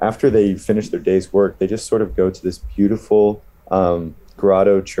 After they finish their day's work, they just sort of go to this beautiful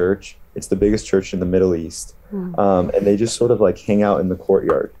grotto church. It's the biggest church in the Middle East. And they just sort of like hang out in the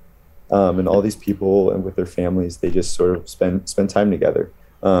courtyard. And all these people and with their families, they just sort of spend time together.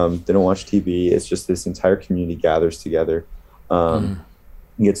 They don't watch TV. It's just this entire community gathers together,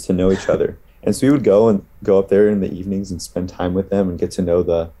 gets to know each other. And so we would go up there in the evenings and spend time with them and get to know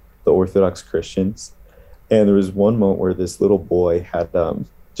the Orthodox Christians. And there was one moment where this little boy had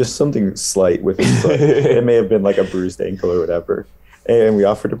just something slight with his foot. It may have been like a bruised ankle or whatever. And we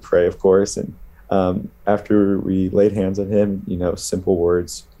offered to pray, of course. And after we laid hands on him, simple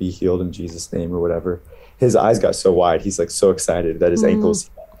words, be healed in Jesus' name or whatever, his eyes got so wide. He's like so excited that his ankles,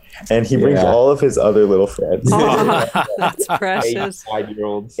 and he brings all of his other little friends. That's precious.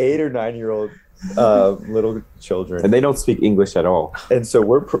 8 or 9 year old little children. And they don't speak English at all. And so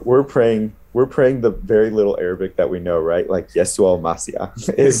we're praying the very little Arabic that we know, right? Like Yeshua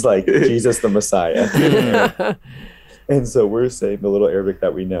al-Mashiach is like Jesus the Messiah. And so we're saying the little Arabic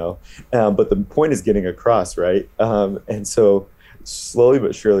that we know. But the point is getting across, right? And so slowly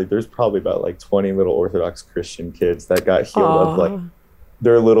but surely, there's probably about like 20 little Orthodox Christian kids that got healed of like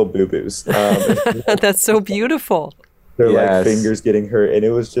their little boo-boos. That's so beautiful. Their like fingers getting hurt. And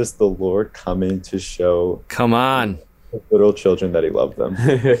it was just the Lord coming to show. Come on. Little children that he loved them.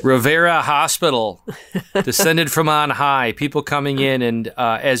 Rivera Hospital, descended from on high, people coming in and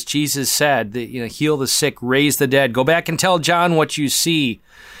as Jesus said, heal the sick, raise the dead. Go back and tell John what you see.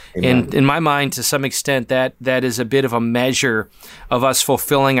 Amen. And in my mind, to some extent, that is a bit of a measure of us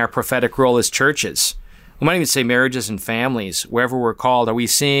fulfilling our prophetic role as churches. We might even say marriages and families, wherever we're called. Are we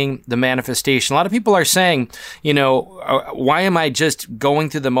seeing the manifestation? A lot of people are saying, why am I just going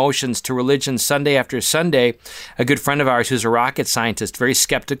through the motions to religion Sunday after Sunday? A good friend of ours who's a rocket scientist, very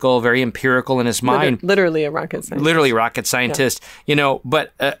skeptical, very empirical in his mind. Literally a rocket scientist. Literally a rocket scientist,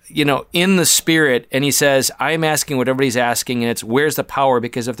 but in the spirit. And he says, I'm asking what everybody's asking, and it's where's the power?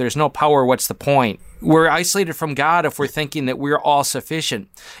 Because if there's no power, what's the point? We're isolated from God if we're thinking that we're all sufficient.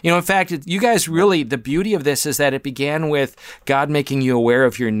 In fact, you guys really, the beauty of this is that it began with God making you aware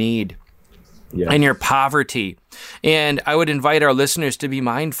of your need and your poverty. And I would invite our listeners to be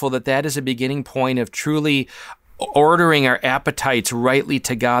mindful that is a beginning point of truly ordering our appetites rightly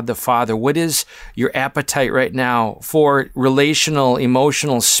to God the Father. What is your appetite right now for relational,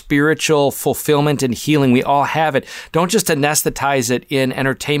 emotional, spiritual fulfillment and healing? We all have it. Don't just anesthetize it in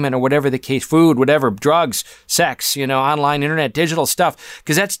entertainment or whatever the case, food, whatever, drugs, sex, online, internet, digital stuff,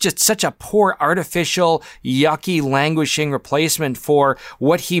 because that's just such a poor, artificial, yucky, languishing replacement for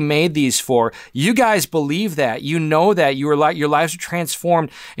what he made these for. You guys believe that. You know that. Your lives are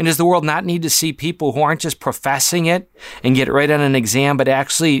transformed. And does the world not need to see people who aren't just professing it and get right on an exam, but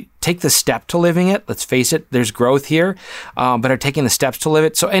actually take the step to living it? Let's face it, there's growth here, but are taking the steps to live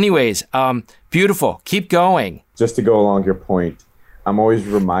it. So anyways, beautiful. Keep going. Just to go along your point, I'm always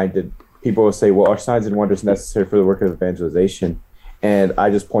reminded, people will say, well, are signs and wonders necessary for the work of evangelization? And I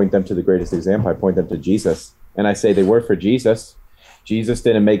just point them to the greatest example. I point them to Jesus. And I say they were for Jesus. Jesus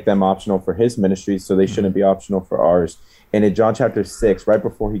didn't make them optional for his ministry, so they shouldn't be optional for ours. And in John chapter 6, right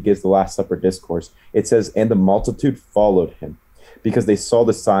before he gives the Last Supper discourse, it says, and the multitude followed him because they saw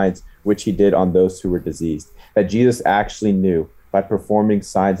the signs which he did on those who were diseased. That Jesus actually knew by performing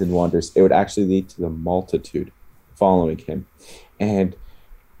signs and wonders, it would actually lead to the multitude following him. And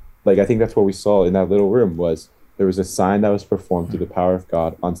like, I think that's what we saw in that little room was there was a sign that was performed through the power of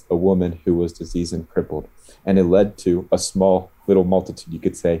God on a woman who was diseased and crippled. And it led to a small little multitude, you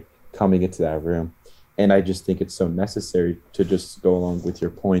could say, coming into that room. And I just think it's so necessary to just go along with your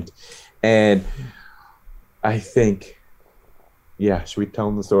point. And I think, should we tell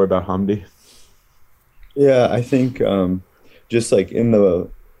them the story about Hamdi? Yeah, I think just like in the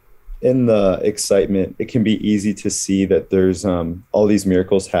excitement, it can be easy to see that there's all these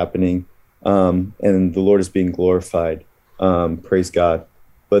miracles happening, and the Lord is being glorified. Praise God.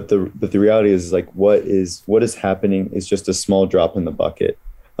 But the reality is like what is happening is just a small drop in the bucket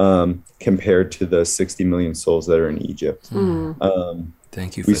compared to the 60 million souls that are in Egypt.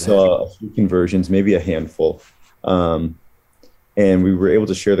 Thank you. We saw a few conversions, maybe a handful. And we were able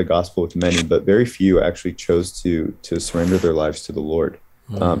to share the gospel with many, but very few actually chose to surrender their lives to the Lord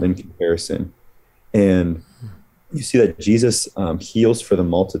in comparison. And you see that Jesus heals for the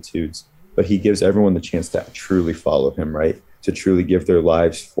multitudes, but he gives everyone the chance to truly follow him, right? To truly give their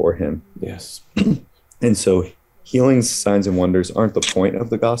lives for him. Yes. And so healings, signs, and wonders aren't the point of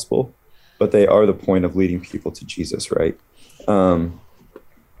the gospel, but they are the point of leading people to Jesus, right? And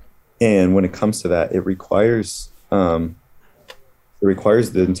when it comes to that, it requires the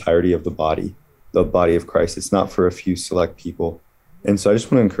entirety of the body of Christ. It's not for a few select people. And so I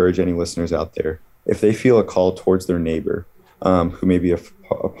just want to encourage any listeners out there, if they feel a call towards their neighbor who may be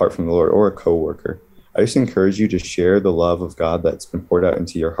apart from the Lord, or a coworker, I just encourage you to share the love of God that's been poured out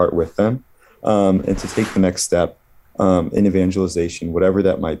into your heart with them, and to take the next step in evangelization, whatever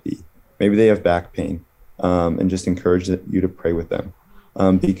that might be. Maybe they have back pain, and just encourage you to pray with them,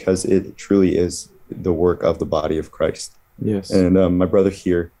 because it truly is the work of the body of Christ. Yes. And my brother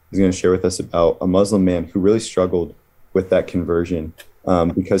here is going to share with us about a Muslim man who really struggled with that conversion,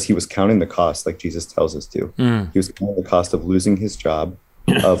 because he was counting the cost, like Jesus tells us to. He was counting the cost of losing his job,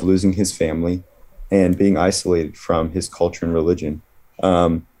 of losing his family, and being isolated from his culture and religion.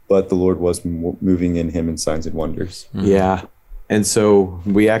 But the Lord was moving in him in signs and wonders. Yeah. And so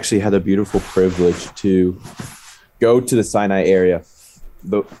we actually had a beautiful privilege to go to the Sinai area,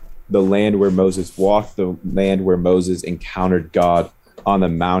 the land where Moses walked, the land where Moses encountered God on the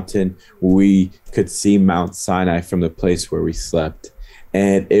mountain. We could see Mount Sinai from the place where we slept.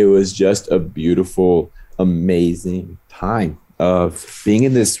 And it was just a beautiful, amazing time of being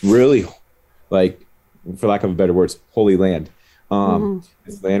in this really, like, for lack of better words, holy land.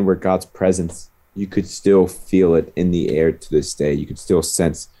 This land where God's presence, you could still feel it in the air to this day. You could still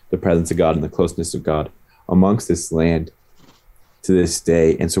sense the presence of God and the closeness of God amongst this land to this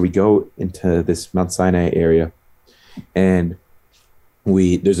day. And so we go into this Mount Sinai area, and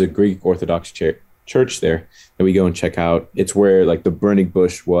there's a Greek Orthodox church there that we go and check out. It's where like the burning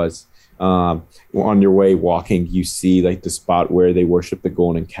bush was. On your way walking, you see like the spot where they worship the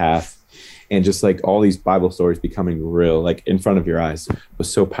golden calf, and just like all these Bible stories becoming real, like in front of your eyes,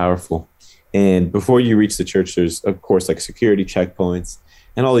 was so powerful. And before you reach the church, there's of course like security checkpoints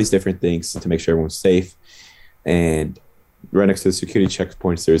and all these different things to make sure everyone's safe. And right next to the security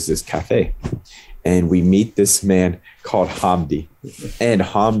checkpoints, there's this cafe, and we meet this man called Hamdi. And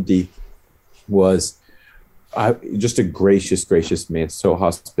Hamdi was just a gracious man, so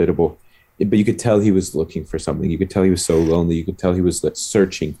hospitable. But you could tell he was looking for something. You could tell he was so lonely. You could tell he was like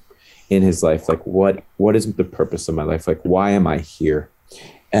searching in his life, like what is the purpose of my life? Like, why am I here?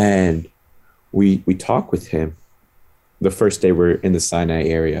 And we talk with him the first day we're in the Sinai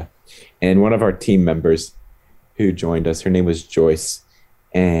area. And one of our team members who joined us, her name was Joyce,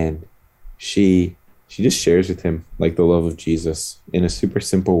 and she just shares with him like the love of Jesus in a super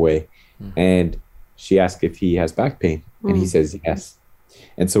simple way. And she asked if he has back pain, and he says yes.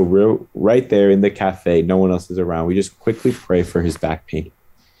 And so we're right there in the cafe, no one else is around. We just quickly pray for his back pain,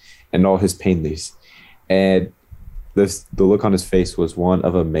 and all his pain leaves. And the look on his face was one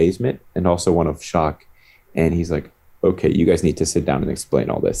of amazement and also one of shock. And he's like, okay, you guys need to sit down and explain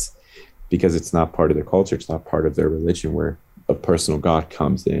all this, because it's not part of their culture. It's not part of their religion, where a personal God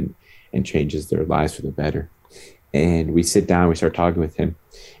comes in and changes their lives for the better. And we sit down, we start talking with him,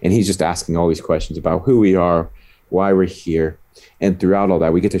 and he's just asking all these questions about who we are, why we're here. And throughout all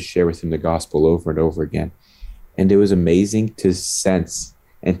that, we get to share with him the gospel over and over again. And it was amazing to sense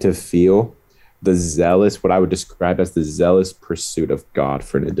and to feel the zealous, what I would describe as the zealous pursuit of God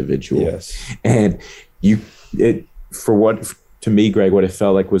for an individual. Yes. And to me, Greg, what it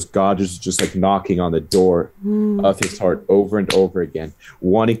felt like was God was just like knocking on the door of his heart over and over again,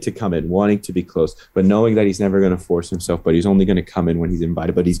 wanting to come in, wanting to be close, but knowing that he's never going to force himself, but he's only going to come in when he's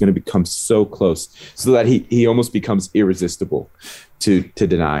invited, but he's going to become so close so that he almost becomes irresistible to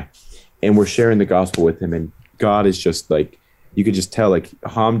deny. And we're sharing the gospel with him, and God is just like you could just tell like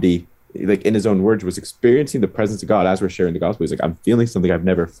Hamdi, like in his own words, was experiencing the presence of God as we're sharing the gospel. He's like, I'm feeling something I've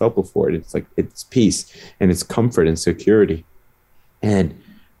never felt before. And it's like, it's peace and it's comfort and security. And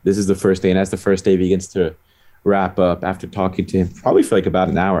this is the first day. And as the first day begins to wrap up, after talking to him probably for like about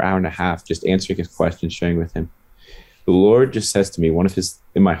an hour and a half, just answering his questions, sharing with him, the Lord just says to me,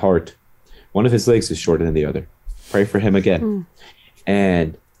 in my heart, one of his legs is shorter than the other. Pray for him again.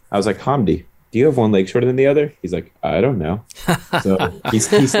 And I was like, Hamdi, do you have one leg shorter than the other? He's like, I don't know. So he's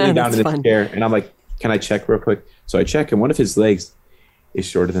sitting down in the chair, and I'm like, can I check real quick? So I check, and one of his legs is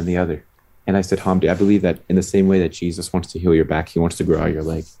shorter than the other. And I said, Hamdi, I believe that in the same way that Jesus wants to heal your back, he wants to grow out your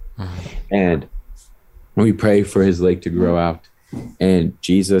leg. And we pray for his leg to grow out, and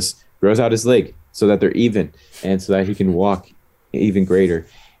Jesus grows out his leg so that they're even, and so that he can walk even greater.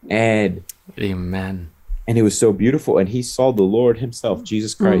 And amen. And it was so beautiful. And he saw the Lord himself,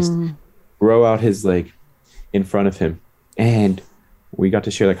 Jesus Christ, grow out his leg in front of him. And we got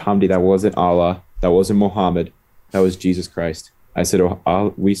to share like, Hamdi, that wasn't Allah, that wasn't Muhammad, that was Jesus Christ. I said,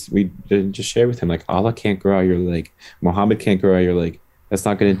 we didn't just share with him, like, Allah can't grow out your leg, Muhammad can't grow out your leg, that's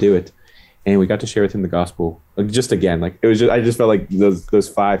not going to do it. And we got to share with him the gospel, like, just again, like, it was just, I just felt like those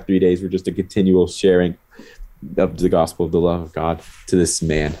 3 days were just a continual sharing of the gospel of the love of God to this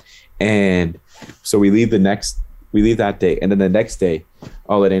man. And so we leave that day, and then the next day,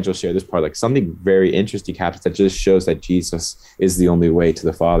 I'll let Angel share this part. Like, something very interesting happens that just shows that Jesus is the only way to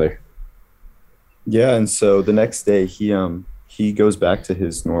the Father. Yeah, and so the next day he goes back to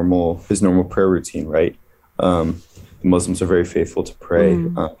his normal prayer routine, right? The Muslims are very faithful to pray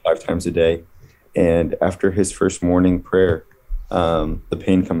 5 times a day, and after his first morning prayer, the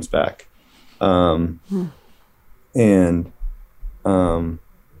pain comes back, and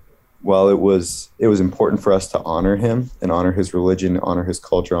while it was important for us to honor him and honor his religion, honor his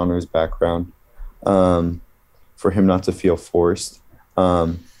culture, honor his background, for him not to feel forced,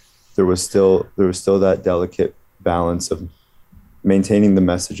 there was still that delicate balance of maintaining the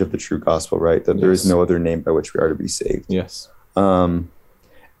message of the true gospel, right? That there is no other name by which we are to be saved. Yes. And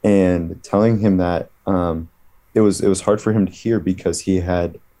telling him that it was hard for him to hear, because he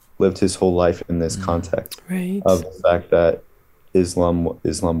had lived his whole life in this context of the fact that Islam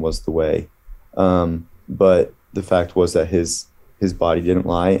was the way, but the fact was that his body didn't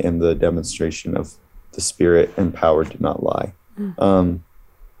lie, and the demonstration of the Spirit and power did not lie. And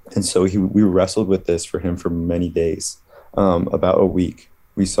so we wrestled with this for him for many days, about a week.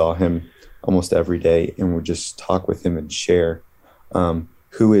 We saw him almost every day, and would just talk with him and share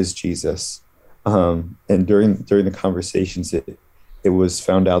who is Jesus. And during the conversations, it was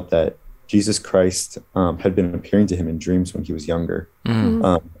found out that Jesus Christ had been appearing to him in dreams when he was younger.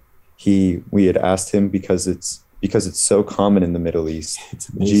 We had asked him, because it's so common in the Middle East.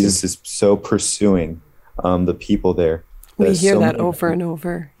 Jesus is so pursuing the people there. We hear that over and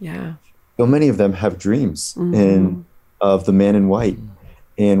over. Yeah. So many of them have dreams of the man in white.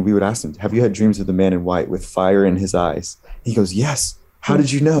 And we would ask him, have you had dreams of the man in white with fire in his eyes? He goes, yes. How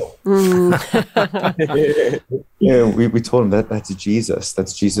did you know? Yeah, we told him that's Jesus.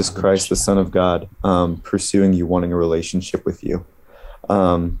 That's Jesus Christ, the Son of God, pursuing you, wanting a relationship with you.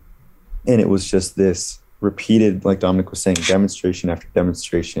 And it was just this repeated, like Dominic was saying, demonstration after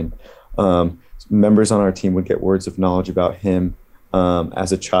demonstration. Members on our team would get words of knowledge about him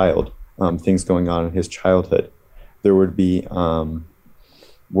as a child, things going on in his childhood. There would be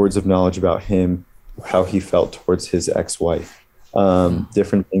words of knowledge about him, how he felt towards his ex-wife.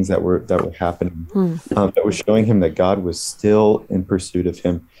 Different things that were happening, that was showing him that God was still in pursuit of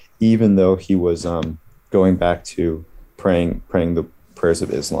him, even though he was going back to praying the prayers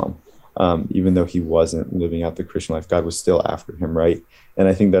of Islam. Even though he wasn't living out the Christian life, God was still after him, right? And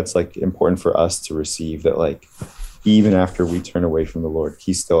I think that's like important for us to receive, that like even after we turn away from the Lord,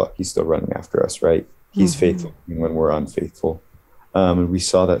 he's still running after us, right? He's faithful when we're unfaithful, and we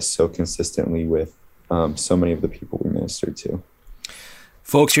saw that so consistently with so many of the people we ministered to.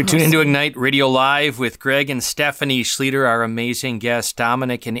 Folks, you're tuned into Ignite Radio Live with Greg and Stephanie Schlueter, our amazing guests,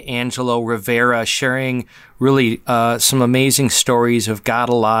 Dominic and Angelo Rivera, sharing really some amazing stories of God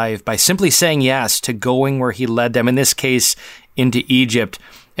alive by simply saying yes to going where he led them, in this case, into Egypt.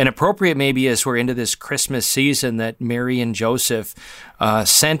 And appropriate maybe as we're into this Christmas season that Mary and Joseph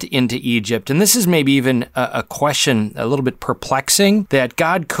sent into Egypt. And this is maybe even a question a little bit perplexing, that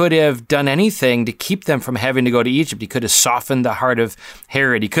God could have done anything to keep them from having to go to Egypt. He could have softened the heart of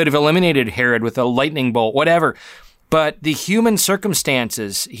Herod. He could have eliminated Herod with a lightning bolt, whatever. But the human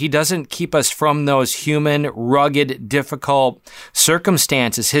circumstances, he doesn't keep us from those human, rugged, difficult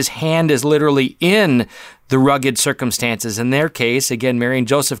circumstances. His hand is literally in the rugged circumstances. In their case, again, Mary and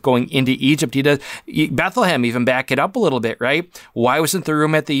Joseph going into Egypt, Bethlehem, even back it up a little bit, right? Why wasn't the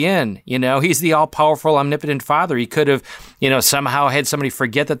room at the inn? He's the all-powerful, omnipotent Father. He could have, somehow had somebody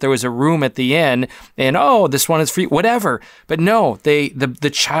forget that there was a room at the inn and, this one is free, whatever. But no,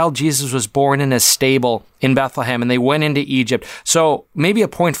 the child Jesus was born in a stable in Bethlehem, and they went into Egypt. So maybe a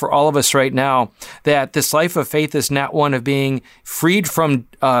point for all of us right now that this life of faith is not one of being freed from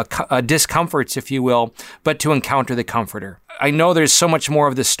discomforts, if you will, but to encounter the Comforter. I know there's so much more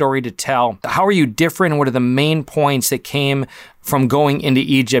of this story to tell. How are you different? What are the main points that came from going into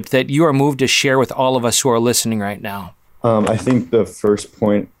Egypt that you are moved to share with all of us who are listening right now? I think the first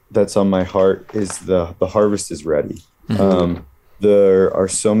point that's on my heart is the harvest is ready. Mm-hmm. There are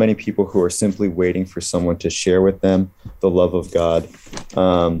so many people who are simply waiting for someone to share with them the love of God.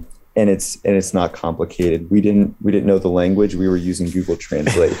 And it's not complicated. We didn't know the language. We were using Google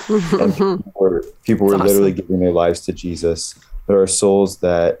Translate. And people were literally giving their lives to Jesus. There are souls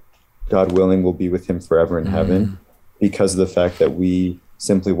that, God willing, will be with him forever in heaven because of the fact that we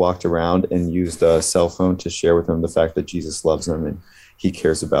simply walked around and used a cell phone to share with them the fact that Jesus loves them and he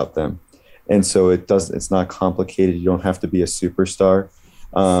cares about them. And so it's not complicated. You don't have to be a superstar.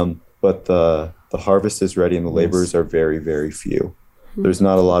 But the harvest is ready and the laborers are very, very few. There's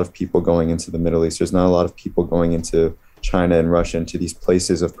not a lot of people going into the Middle East. There's not a lot of people going into China and Russia, into these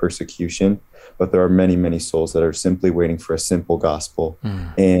places of persecution. But there are many, many souls that are simply waiting for a simple gospel,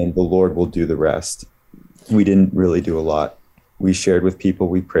 and the Lord will do the rest. We didn't really do a lot. We shared with people.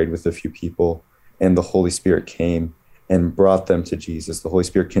 We prayed with a few people, and the Holy Spirit came and brought them to Jesus. The Holy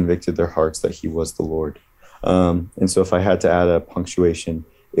Spirit convicted their hearts that he was the Lord. And so if I had to add a punctuation,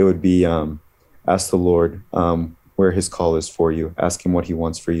 it would be ask the Lord where his call is for you. Ask him what he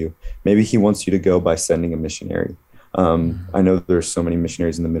wants for you. Maybe he wants you to go by sending a missionary. I know there's so many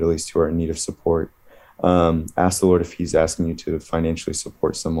missionaries in the Middle East who are in need of support. Ask the Lord if he's asking you to financially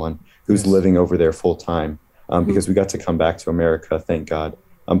support someone who's living over there full time, because we got to come back to America, thank God.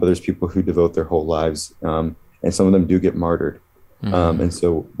 But there's people who devote their whole lives, and some of them do get martyred. And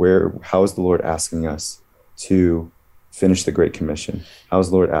so how is the Lord asking us to finish the Great Commission? How is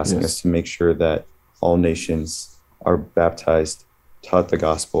the Lord asking us to make sure that all nations are baptized, taught the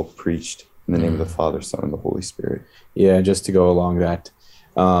gospel, preached in the name of the Father, Son, and the Holy Spirit? Yeah, just to go along that,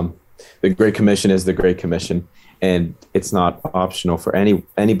 the Great Commission is the Great Commission, and it's not optional for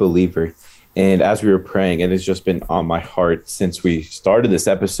any believer. And as we were praying, and it's just been on my heart since we started this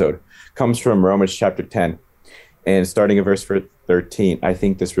episode, comes from Romans chapter 10, and starting at verse 13. I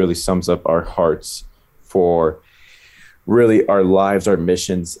think this really sums up our hearts for really our lives, our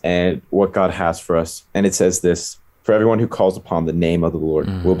missions, and what God has for us. And it says this: for everyone who calls upon the name of the Lord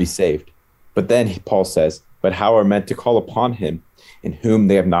will be saved. But then Paul says, but how are men to call upon him in whom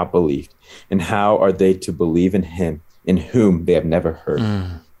they have not believed? And how are they to believe in him in whom they have never heard?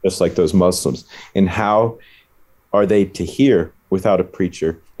 Just like those Muslims. And how are they to hear without a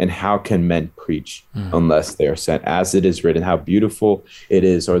preacher? And how can men preach unless they are sent? As it is written, how beautiful it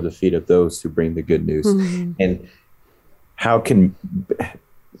is are the feet of those who bring the good news. And how can,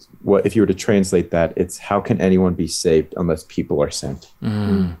 if you were to translate that, it's how can anyone be saved unless people are sent?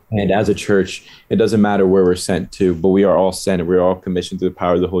 And as a church, it doesn't matter where we're sent to, but we are all sent, and we're all commissioned through the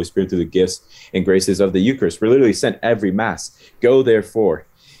power of the Holy Spirit, through the gifts and graces of the Eucharist. We're literally sent every Mass. Go therefore.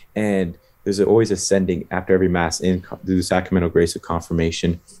 And there's always a sending after every Mass through the sacramental grace of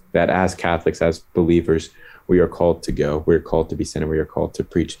confirmation, that as Catholics, as believers, we are called to go. We're called to be sent, and we are called to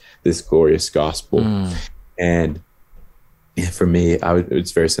preach this glorious gospel. And for me,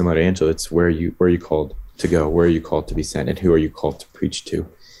 it's very similar to Angela. It's where are you called to go? Where are you called to be sent? And who are you called to preach to?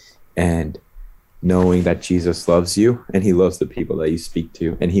 And knowing that Jesus loves you, and he loves the people that you speak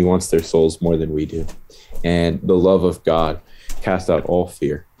to, and he wants their souls more than we do. And the love of God casts out all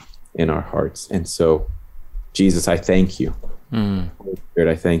fear in our hearts. And so, Jesus, I thank you. Holy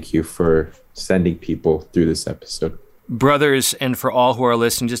Spirit, I thank you for sending people through this episode. Brothers, and for all who are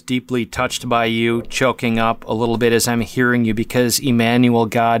listening, just deeply touched by you, choking up a little bit as I'm hearing you, because Emmanuel,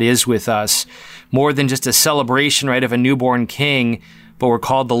 God is with us. More than just a celebration, right, of a newborn king, but we're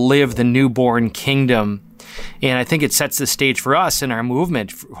called to live the newborn kingdom. And I think it sets the stage for us in our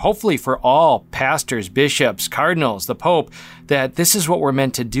movement, hopefully for all pastors, bishops, cardinals, the Pope, that this is what we're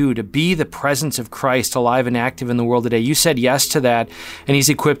meant to do, to be the presence of Christ alive and active in the world today. You said yes to that, and he's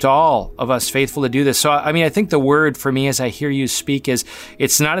equipped all of us faithful to do this. So, I think the word for me as I hear you speak is,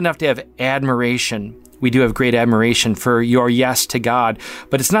 it's not enough to have admiration we do have great admiration for your yes to God,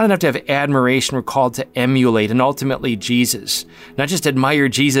 but it's not enough to have admiration. We're called to emulate, and ultimately Jesus. Not just admire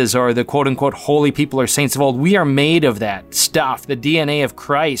Jesus or the quote-unquote holy people or saints of old. We are made of that stuff, the DNA of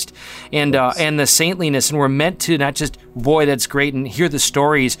Christ, and the saintliness, and we're meant to not just, boy, that's great, and hear the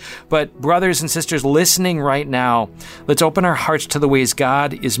stories, but brothers and sisters listening right now, let's open our hearts to the ways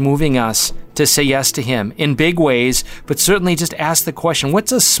God is moving us to say yes to Him in big ways, but certainly just ask the question,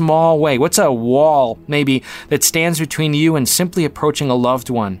 what's a small way, what's a wall maybe that stands between you and simply approaching a loved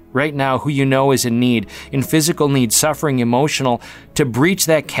one right now who you know is in need, in physical need, suffering, emotional, to breach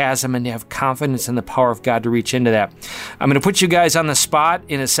that chasm and to have confidence in the power of God to reach into that. I'm going to put you guys on the spot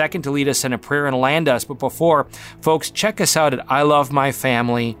in a second to lead us in a prayer and land us, but before, folks, check us out at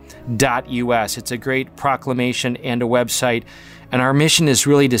ilovemyfamily.us. It's a great proclamation and a website. And our mission is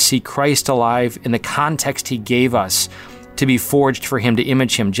really to see Christ alive in the context He gave us, to be forged for Him, to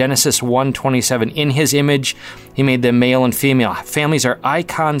image Him. Genesis 1:27, in His image, He made them male and female. Families are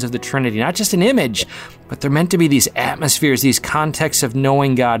icons of the Trinity, not just an image, but they're meant to be these atmospheres, these contexts of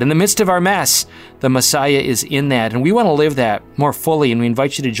knowing God. In the midst of our mess, the Messiah is in that, and we want to live that more fully, and we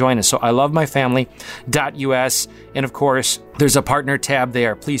invite you to join us. So ilovemyfamily.us, and of course, there's a partner tab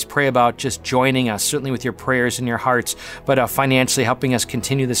there. Please pray about just joining us, certainly with your prayers and your hearts, but financially helping us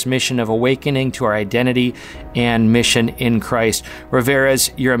continue this mission of awakening to our identity and mission in Christ.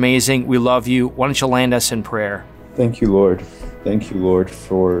 Riveras, you're amazing. We love you. Why don't you land us in prayer? Thank you, Lord. Thank you, Lord,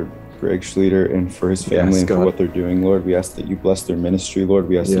 for Greg Schlueter and for his family and for what they're doing, Lord. We ask that you bless their ministry, Lord.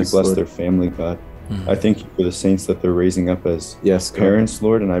 We ask that you bless Lord. Their family, God. I thank you for the saints that they're raising up as parents,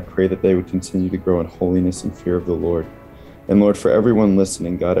 Lord, and I pray that they would continue to grow in holiness and fear of the Lord. And Lord, for everyone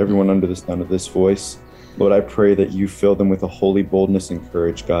listening, God, everyone under the sound of this voice, Lord, I pray that you fill them with a holy boldness and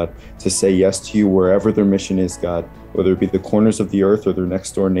courage, God, to say yes to you wherever their mission is, God, whether it be the corners of the earth or their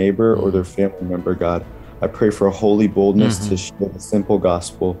next door neighbor or their family member, God. I pray for a holy boldness to share the simple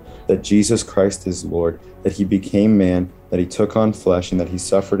gospel that Jesus Christ is Lord, that He became man, that He took on flesh, and that He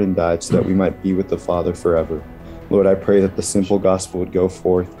suffered and died so that we might be with the Father forever. Lord, I pray that the simple gospel would go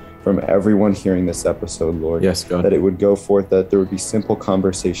forth from everyone hearing this episode, Lord. Yes, God. That it would go forth, that there would be simple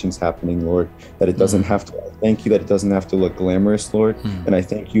conversations happening, Lord. That it doesn't have to, I thank you that it doesn't have to look glamorous, Lord. And I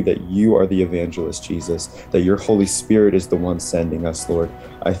thank you that you are the evangelist, Jesus, that your Holy Spirit is the one sending us, Lord.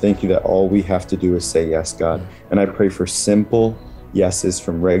 I thank you that all we have to do is say yes, God. And I pray for simple yeses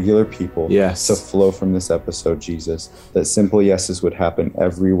from regular people to flow from this episode, Jesus. That simple yeses would happen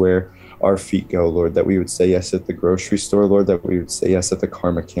everywhere our feet go, Lord, that we would say yes at the grocery store, Lord, that we would say yes at the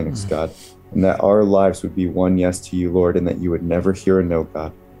car mechanics, God, and that our lives would be one yes to you, Lord, and that you would never hear a no,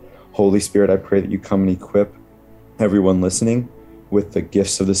 God. Holy Spirit, I pray that you come and equip everyone listening with the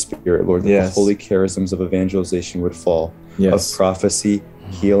gifts of the Spirit, Lord, that the holy charisms of evangelization would fall, of prophecy,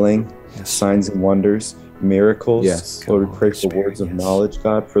 healing, signs and wonders, miracles. Lord, we pray for words of knowledge,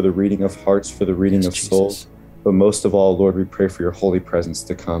 God, for the reading of hearts, for the reading of souls. But most of all, Lord, we pray for your holy presence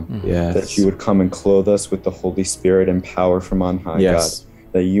to come, that you would come and clothe us with the Holy Spirit and power from on high, God,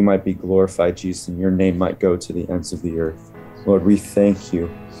 that you might be glorified, Jesus, and your name might go to the ends of the earth. Lord, we thank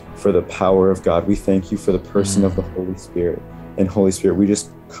you for the power of God. We thank you for the person of the Holy Spirit. And Holy Spirit, we just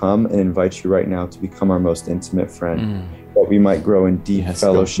come and invite you right now to become our most intimate friend, that we might grow in deep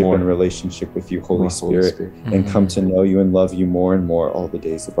fellowship and relationship with you, Holy Spirit, and come to know you and love you more and more all the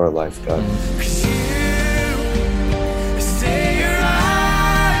days of our life, God.